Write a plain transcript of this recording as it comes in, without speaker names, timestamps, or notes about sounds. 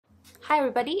Hi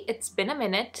everybody, it's been a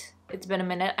minute. It's been a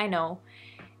minute, I know.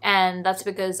 And that's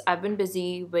because I've been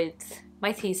busy with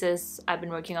my thesis. I've been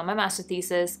working on my master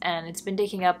thesis and it's been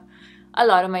taking up a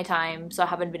lot of my time, so I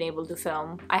haven't been able to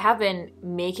film. I have been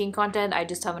making content, I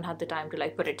just haven't had the time to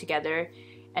like put it together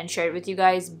and share it with you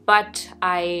guys. But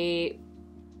I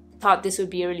thought this would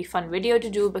be a really fun video to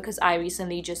do because I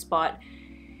recently just bought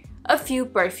a few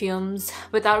perfumes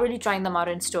without really trying them out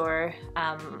in store.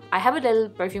 I have a little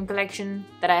perfume collection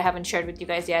that I haven't shared with you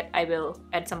guys yet. I will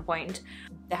at some point.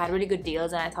 They had really good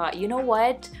deals and I thought, you know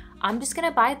what? I'm just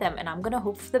gonna buy them and I'm gonna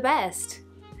hope for the best.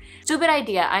 Stupid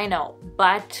idea, I know,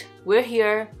 but we're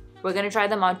here. We're gonna try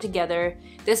them out together.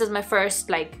 This is my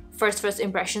first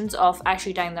impressions of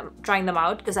actually trying them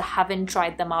out because I haven't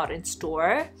tried them out in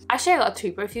store. Actually, I got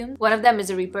 3 perfumes. One of them is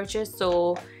a repurchase,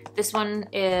 so this one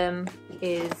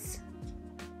is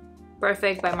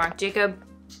Perfect by Marc.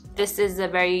 This is a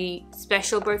very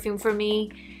special perfume for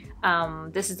me.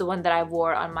 This is the one that I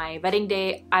wore on my wedding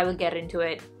day. I will get into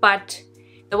it, but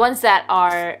the ones that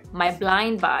are my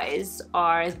blind buys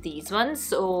are these ones.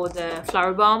 So the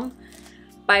Flowerbomb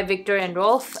by Victor and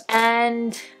Rolf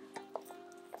and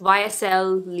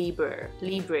YSL Libre,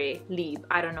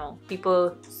 I don't know.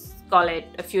 People call it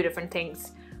a few different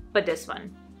things, but this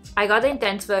one. I got the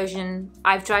Intense version.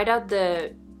 I've tried out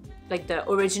the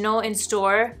original in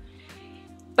store,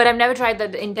 but I've never tried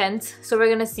the Intense, so we're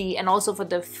gonna see. And also for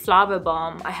the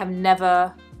Flowerbomb, I have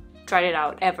never tried it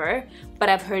out ever, but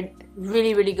I've heard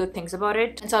really good things about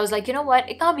it. And so I was like, you know what?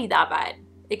 It can't be that bad.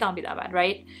 It can't be that bad,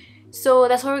 right? So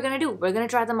that's what we're gonna do. We're gonna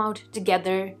try them out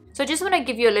together. So I just want to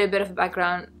give you a little bit of a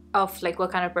background of like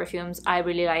what kind of perfumes I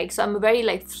really like. So I'm a very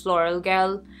like floral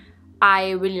girl.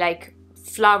 I really like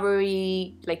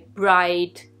flowery, like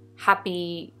bright,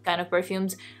 happy kind of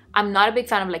perfumes. I'm not a big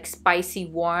fan of like spicy,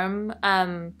 warm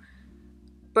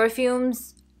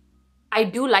perfumes. I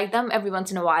do like them every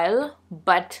once in a while,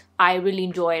 but I really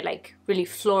enjoy like really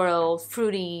floral,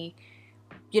 fruity,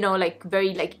 you know, like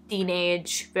very like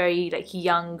teenage, very like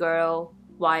young girl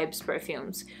vibes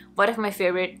perfumes. One of my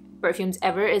favorite perfumes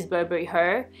ever is Burberry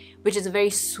Her, which is a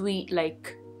very sweet,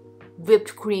 like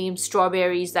whipped cream,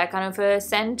 strawberries, that kind of a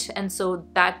scent. And so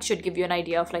that should give you an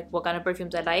idea of like what kind of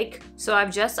perfumes I like. So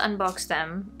I've just unboxed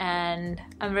them and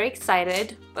I'm very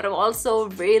excited, but I'm also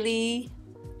really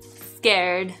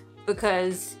scared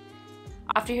because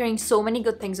after hearing so many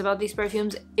good things about these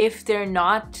perfumes, if they're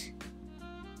not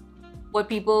what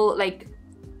people like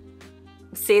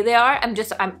say they are,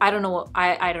 I don't know.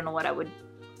 I don't know what I would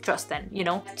trust then, you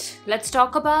know. Let's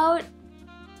talk about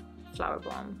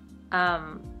Flowerbomb.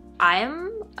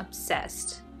 I'm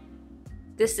obsessed.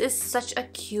 This is such a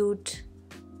cute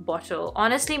bottle.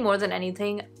 Honestly, more than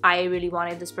anything, I really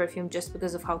wanted this perfume just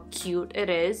because of how cute it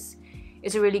is.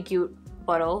 It's a really cute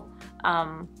bottle.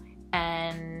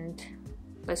 And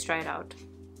let's try it out.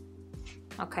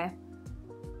 Okay.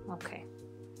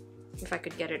 If I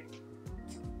could get it.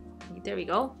 There we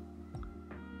go.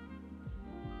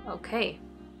 Okay.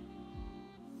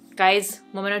 Guys,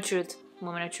 moment of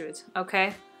truth.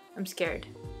 Okay? I'm scared.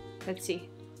 Let's see.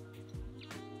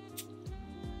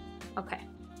 Okay.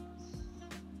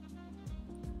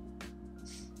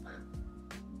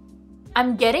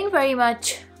 I'm getting very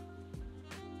much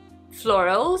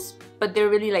florals, but they're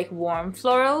really like warm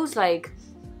florals. Like,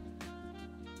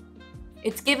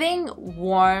 it's giving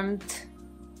warmth.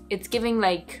 It's giving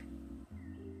like,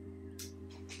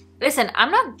 listen, I'm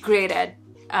not great at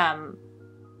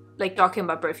like talking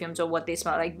about perfumes or what they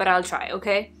smell like, but I'll try,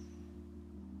 okay?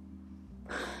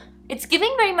 It's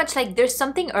giving very much like there's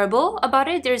something herbal about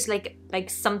it. There's like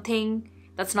something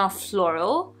that's not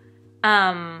floral.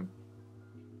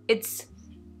 It's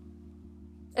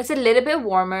a little bit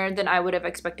warmer than I would have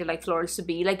expected like florals to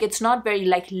be. Like, it's not very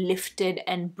like lifted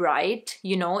and bright,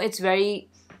 you know. It's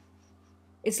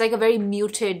like a very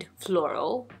muted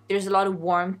floral. There's a lot of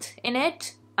warmth in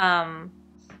it. Do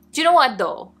you know what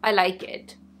though? I like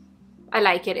it.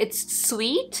 It's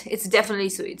sweet. It's definitely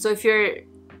sweet. So if you're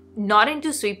not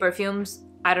into sweet perfumes,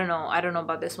 I don't know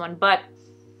about this one, but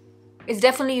it's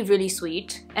definitely really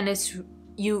sweet, and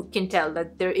you can tell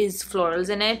that there is florals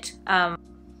in it.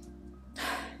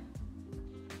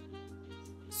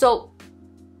 So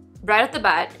right off the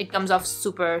bat, it comes off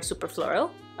super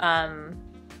floral, and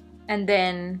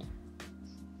then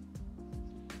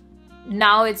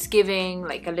now it's giving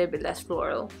like a little bit less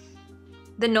floral.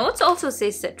 The notes also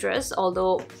say citrus,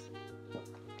 although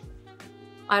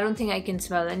I don't think I can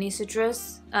smell any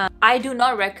citrus. I do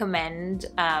not recommend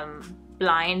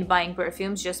blind buying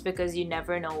perfumes just because you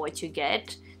never know what you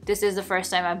get. This is the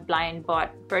first time I've blind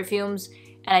bought perfumes,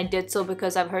 and I did so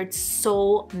because I've heard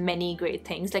so many great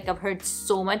things. Like, I've heard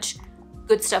so much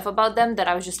good stuff about them that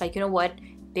I was just like, you know what,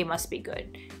 they must be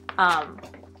good.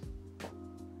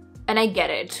 And I get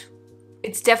it.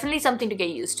 It's definitely something to get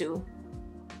used to,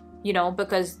 you know,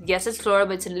 because yes, it's floral,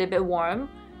 but it's a little bit warm.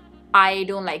 I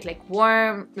don't like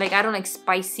warm, like I don't like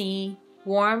spicy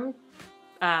warm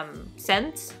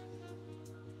scents.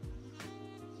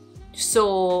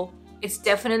 So it's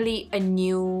definitely a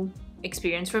new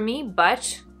experience for me,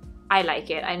 but I like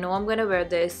it. I know I'm gonna wear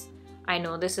this. I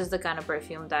know this is the kind of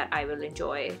perfume that I will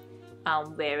enjoy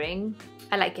wearing.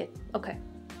 I like it. Okay.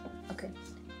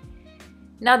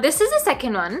 Now this is the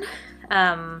second one,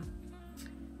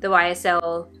 the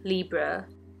YSL Libre.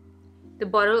 The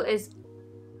bottle is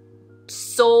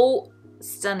so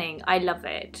stunning. I love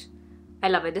it.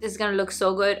 This is gonna look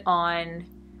so good on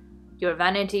your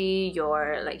vanity,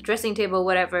 your like dressing table,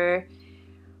 whatever.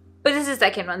 But this is the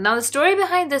second one. Now the story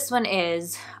behind this one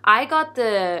is I got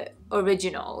the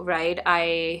original, right?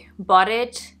 I bought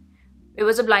it. It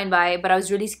was a blind buy, but I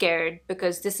was really scared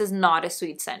because this is not a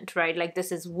sweet scent, right? Like this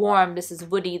is warm, this is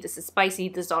woody, this is spicy,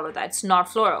 this is all of that. It's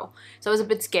not floral. So I was a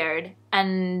bit scared,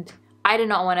 and I did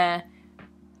not want to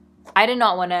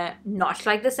not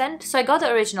like the scent. So I got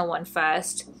the original one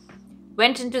first.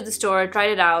 Went into the store, tried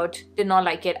it out, did not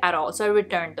like it at all. So I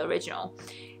returned the original.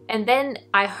 And then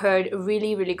I heard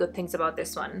really, really good things about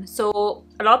this one. So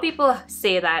a lot of people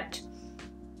say that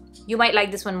you might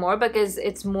like this one more because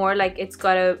it's more like, it's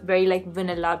got a very like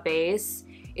vanilla base.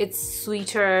 It's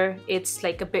sweeter. It's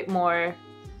like a bit more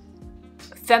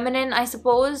feminine, I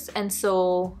suppose. And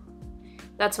so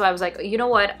that's why I was like, you know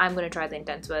what? I'm going to try the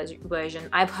intense version.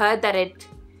 I've heard that it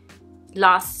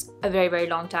lasts a very, very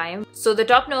long time. So the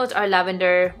top notes are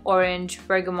lavender, orange,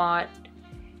 bergamot.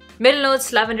 Middle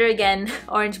notes, lavender again,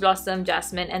 orange blossom,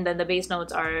 jasmine. And then the base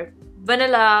notes are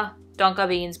vanilla, tonka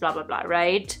beans, blah, blah, blah,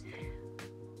 right?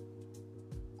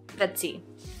 Let's see.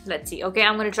 Okay,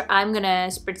 I'm gonna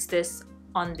spritz this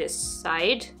on this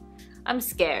side. I'm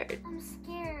scared.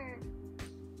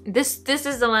 This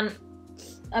is the one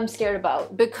I'm scared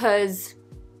about because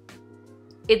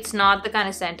it's not the kind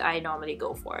of scent I normally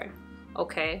go for.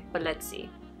 Okay, but let's see.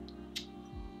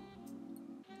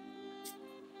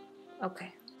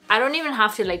 Okay. I don't even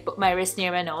have to like put my wrist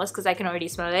near my nose because I can already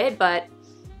smell it, but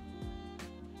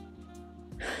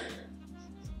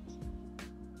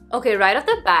okay, right off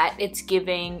the bat, it's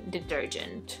giving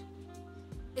detergent.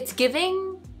 It's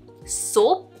giving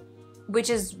soap, which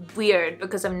is weird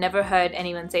because I've never heard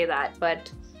anyone say that,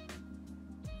 but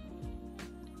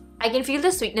I can feel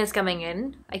the sweetness coming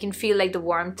in. I can feel like the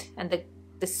warmth and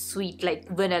the sweet like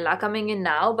vanilla coming in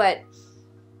now, but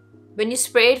when you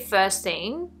spray it first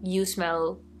thing, you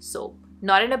smell soap.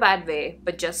 Not in a bad way,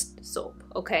 but just soap,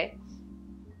 okay?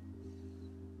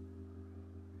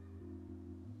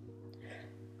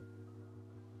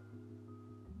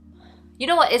 You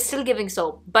know what? It's still giving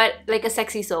soap, but like a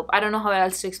sexy soap. I don't know how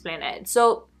else to explain it.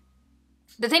 So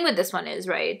the thing with this one is,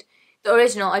 right, the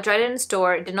original, I tried it in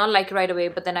store, did not like it right away,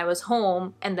 but then I was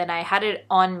home and then I had it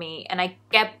on me and I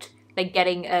kept like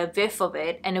getting a whiff of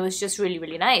it and it was just really,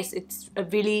 really nice. It's a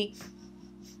really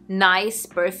nice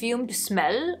perfume to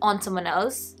smell on someone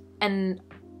else, and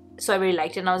so I really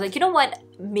liked it and I was like, you know what,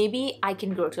 maybe I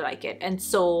can grow to like it. And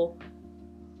so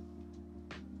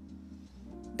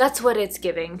that's what it's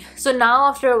giving. So now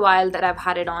after a while that I've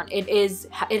had it on,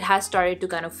 it has started to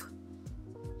kind of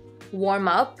warm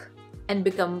up and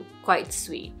become quite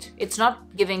sweet. It's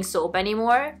not giving soap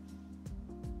anymore.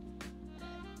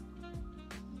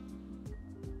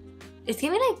 It's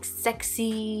giving like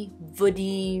sexy,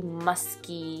 woody,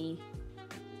 musky,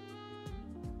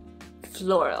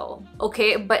 floral,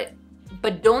 okay? But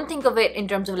don't think of it in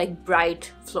terms of like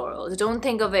bright florals. Don't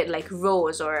think of it like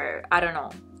rose or I don't know,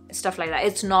 stuff like that.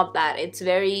 It's not that. It's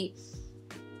very...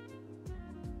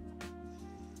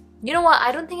 You know what?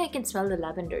 I don't think I can smell the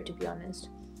lavender, to be honest.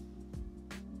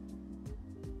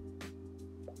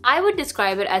 I would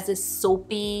describe it as a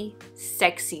soapy,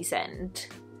 sexy scent.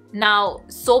 Now,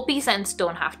 soapy scents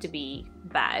don't have to be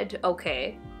bad,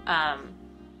 okay?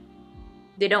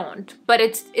 They don't, but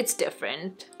it's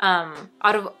different.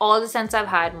 Out of all the scents I've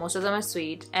had, most of them are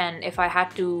sweet, and if I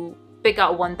had to pick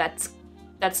out one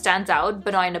that stands out,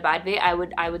 but not in a bad way, I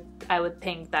would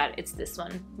think that it's this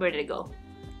one. Where did it go?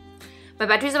 My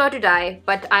battery's about to die,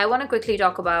 but I want to quickly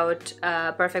talk about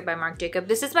Perfect by Marc Jacob.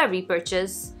 This is my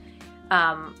repurchase.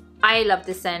 I love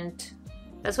this scent.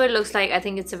 That's what it looks like. I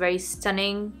think it's a very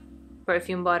stunning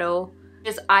perfume bottle.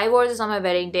 I wore this on my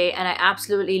wedding day and I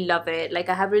absolutely love it. Like,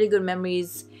 I have really good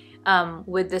memories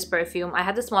with this perfume. I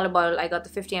had the smaller bottle. I got the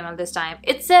 50 ml this time.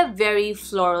 It's a very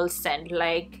floral scent.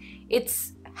 Like,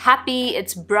 it's happy,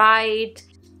 it's bright.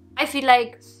 I feel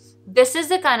like This is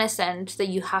the kind of scent that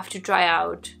you have to try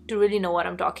out to really know what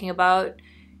I'm talking about.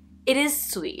 It is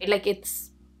sweet, like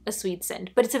it's a sweet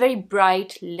scent, but it's a very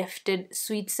bright, lifted,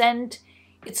 sweet scent.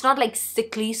 It's not like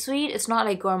sickly sweet, it's not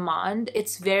like gourmand.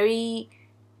 It's very,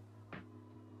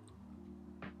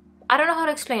 I don't know how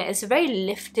to explain it. It's a very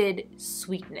lifted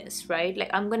sweetness, right? Like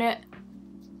I'm gonna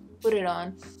put it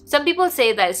on. Some people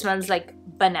say that it smells like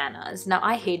bananas. Now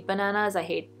I hate bananas, I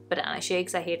hate banana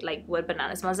shakes, I hate like what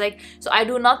banana smells like. So I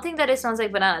do not think that it smells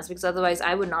like bananas, because otherwise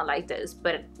I would not like this.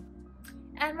 But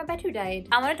and my battery died.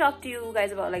 I want to talk to you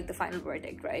guys about like the final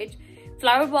verdict, right?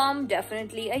 Flower Bomb,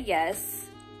 definitely a yes.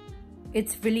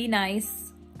 It's really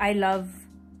nice. I love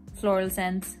floral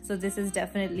scents, so this is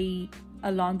definitely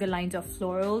along the lines of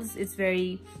florals. It's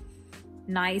very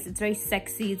nice, it's very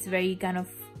sexy, it's very kind of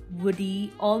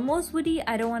woody, almost woody.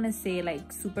 I don't want to say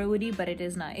like super woody, but it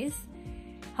is nice.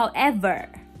 However,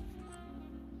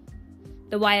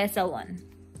 the YSL one,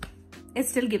 it's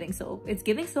still giving soap. It's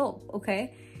giving soap,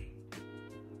 okay?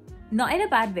 Not in a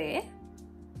bad way,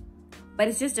 but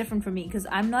it's just different for me because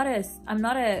I'm not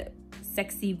a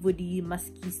sexy, woody,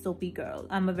 musky, soapy girl.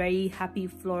 I'm a very happy,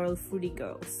 floral, fruity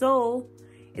girl. So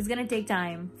it's gonna take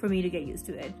time for me to get used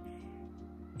to it.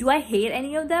 Do I hate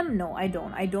any of them? No, I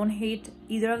don't. I don't hate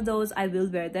either of those. I will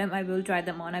wear them. I will try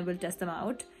them on. I will test them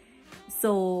out.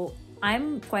 So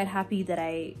I'm quite happy that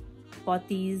I bought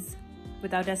these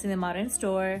without testing them out in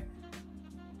store.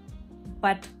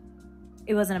 But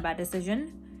it wasn't a bad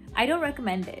decision. I don't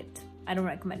recommend it. I don't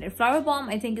recommend it. Flower Bomb,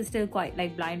 I think, is still quite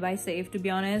like blind buy safe, to be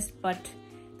honest. But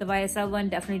the YSL one,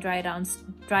 definitely try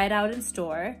it out in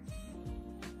store.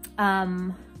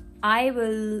 I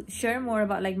will share more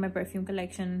about like my perfume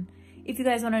collection. If you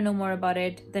guys want to know more about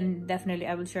it, then definitely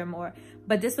I will share more.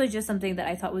 But this was just something that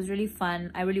I thought was really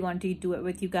fun. I really wanted to do it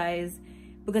with you guys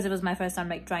because it was my first time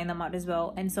like trying them out as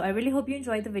well. And so I really hope you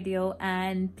enjoyed the video,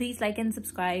 and please like and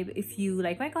subscribe if you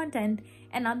like my content,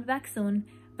 and I'll be back soon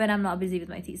when I'm not busy with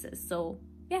my thesis. So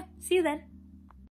yeah, see you then.